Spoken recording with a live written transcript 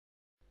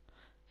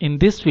In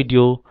this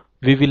video,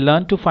 we will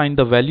learn to find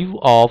the value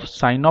of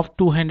sine of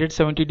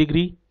 270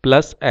 degree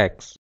plus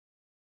x.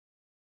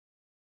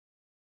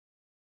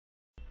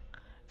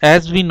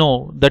 As we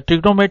know, the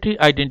trigonometry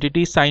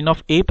identity sine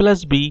of a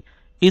plus b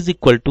is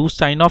equal to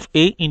sine of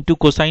a into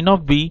cosine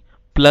of b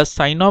plus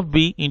sine of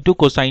b into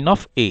cosine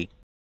of a.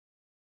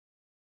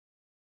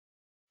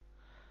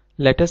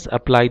 Let us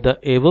apply the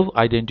above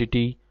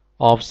identity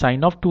of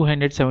sine of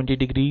 270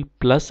 degree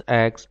plus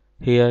x.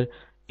 Here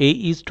a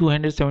is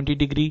 270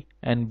 degree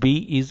and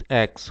b is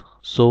x.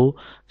 So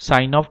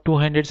sine of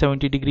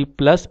 270 degree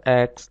plus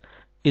x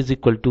is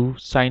equal to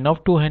sine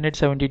of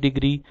 270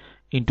 degree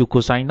into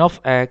cosine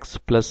of x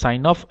plus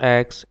sine of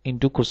x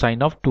into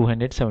cosine of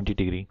 270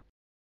 degree.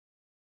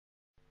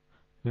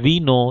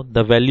 We know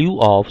the value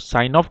of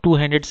sine of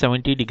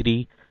 270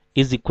 degree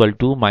is equal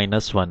to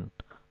 -1.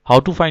 How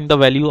to find the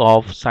value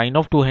of sine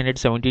of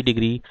 270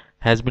 degree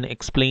has been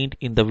explained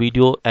in the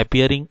video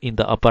appearing in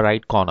the upper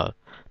right corner.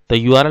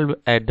 The URL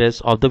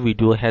address of the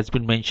video has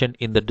been mentioned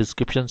in the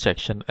description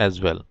section as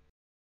well.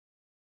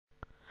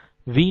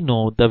 We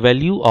know the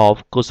value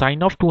of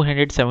cosine of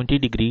 270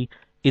 degree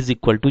is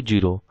equal to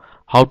 0.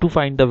 How to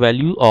find the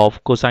value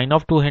of cosine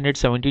of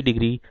 270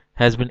 degree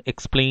has been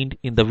explained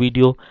in the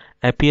video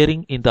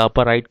appearing in the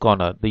upper right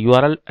corner. The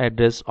URL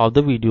address of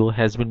the video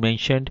has been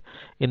mentioned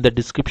in the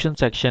description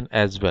section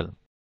as well.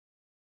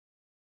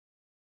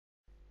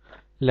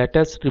 Let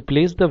us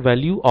replace the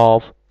value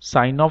of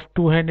sine of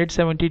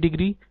 270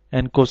 degree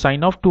and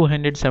cosine of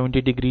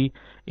 270 degree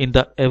in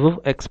the above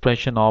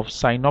expression of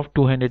sine of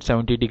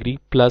 270 degree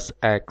plus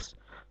x.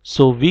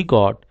 So we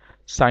got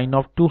sine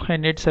of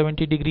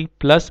 270 degree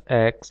plus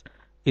x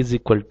is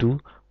equal to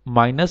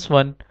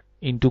 -1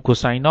 into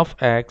cosine of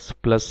x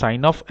plus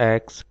sine of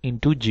x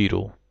into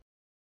 0.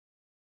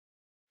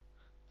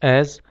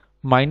 As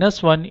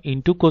 -1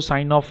 into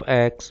cosine of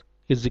x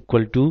is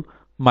equal to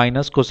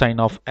minus cosine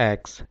of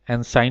x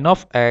and sine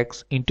of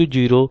x into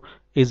 0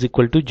 is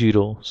equal to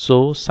 0.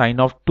 So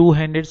sine of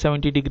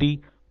 270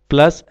 degree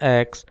plus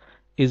x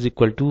is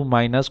equal to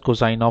minus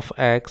cosine of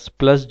x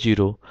plus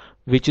 0,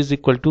 which is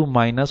equal to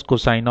minus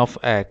cosine of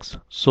x.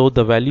 So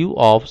the value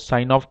of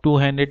sine of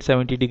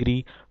 270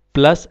 degree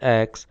plus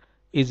x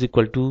is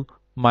equal to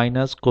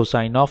minus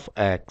cosine of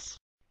x.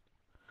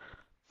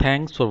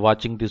 Thanks for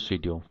watching this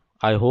video.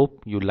 I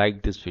hope you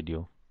liked this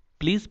video.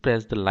 Please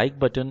press the like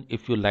button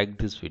if you liked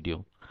this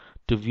video.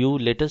 To view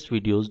latest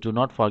videos, do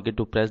not forget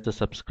to press the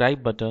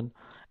subscribe button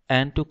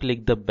and to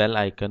click the bell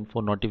icon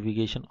for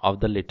notification of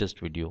the latest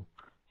video.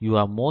 You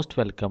are most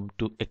welcome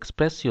to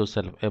express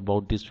yourself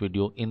about this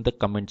video in the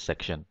comment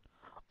section,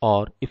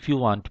 or if you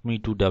want me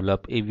to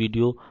develop a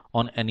video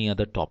on any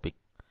other topic.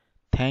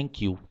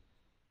 Thank you.